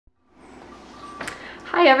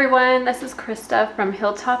Hi everyone, this is Krista from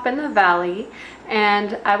Hilltop in the Valley,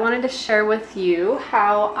 and I wanted to share with you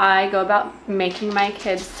how I go about making my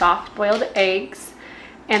kids soft-boiled eggs,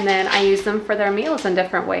 and then I use them for their meals in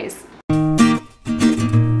different ways.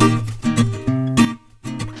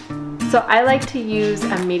 So I like to use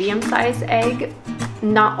a medium-sized egg.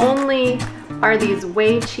 Not only are these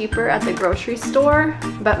way cheaper at the grocery store,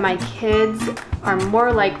 but my kids are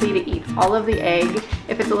more likely to eat all of the egg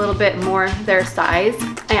if it's a little bit more their size.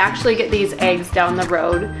 I actually get these eggs down the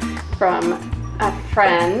road from a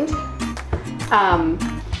friend,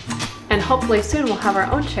 and hopefully soon we'll have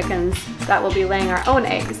our own chickens that will be laying our own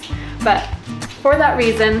eggs. But for that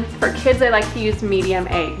reason, for kids I like to use medium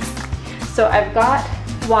eggs. So I've got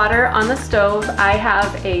water on the stove. I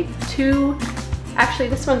have actually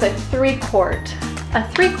this one's a three quart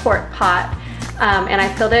pot, and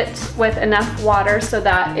I filled it with enough water so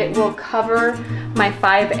that it will cover my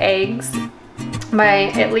 5 eggs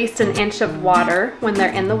by at least an inch of water when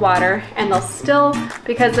they're in the water, and they'll still,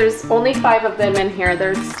 because there's only 5 of them in here,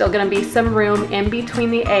 there's still going to be some room in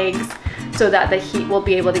between the eggs so that the heat will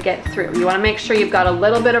be able to get through. You want to make sure you've got a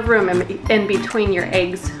little bit of room in between your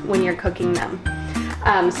eggs when you're cooking them.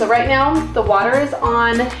 So right now the water is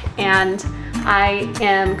on and I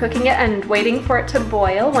am cooking it and waiting for it to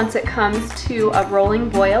boil. Once it comes to a rolling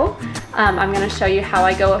boil, I'm going to show you how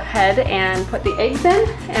I go ahead and put the eggs in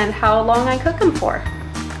and how long I cook them for.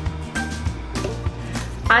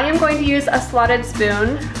 I am going to use a slotted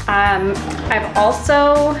spoon. I've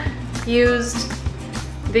also used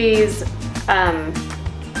these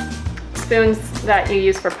spoons that you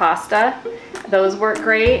use for pasta. Those work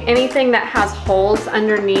great. Anything that has holes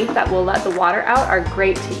underneath that will let the water out are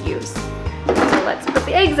great to use. So let's put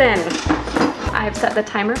the eggs in. I've set the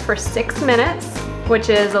timer for 6 minutes, which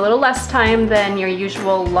is a little less time than your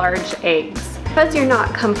usual large eggs. Because you're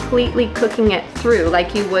not completely cooking it through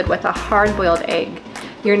like you would with a hard-boiled egg,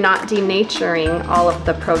 you're not denaturing all of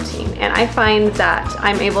the protein. And I find that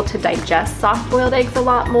I'm able to digest soft-boiled eggs a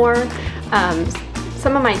lot more.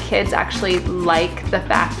 Some of my kids actually like the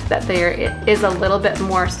fact that there is a little bit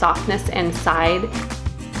more softness inside.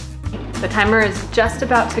 The timer is just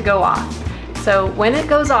about to go off. So when it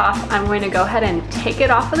goes off, I'm going to go ahead and take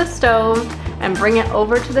it off of the stove and bring it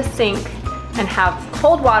over to the sink and have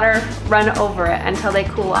cold water run over it until they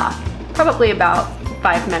cool off. Probably about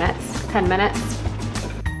 5 minutes, 10 minutes.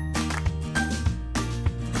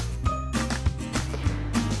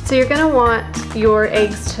 So you're gonna want your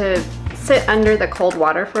eggs to sit under the cold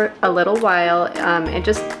water for a little while. It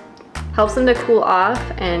just helps them to cool off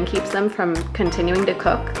and keeps them from continuing to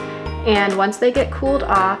cook. And once they get cooled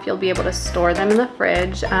off, you'll be able to store them in the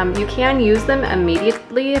fridge. You can use them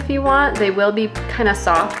immediately if you want. They will be kind of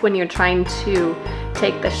soft when you're trying to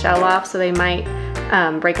take the shell off, so they might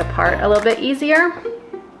break apart a little bit easier.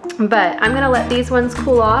 But I'm gonna let these ones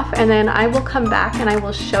cool off, and then I will come back and I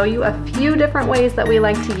will show you a few different ways that we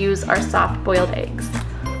like to use our soft-boiled eggs.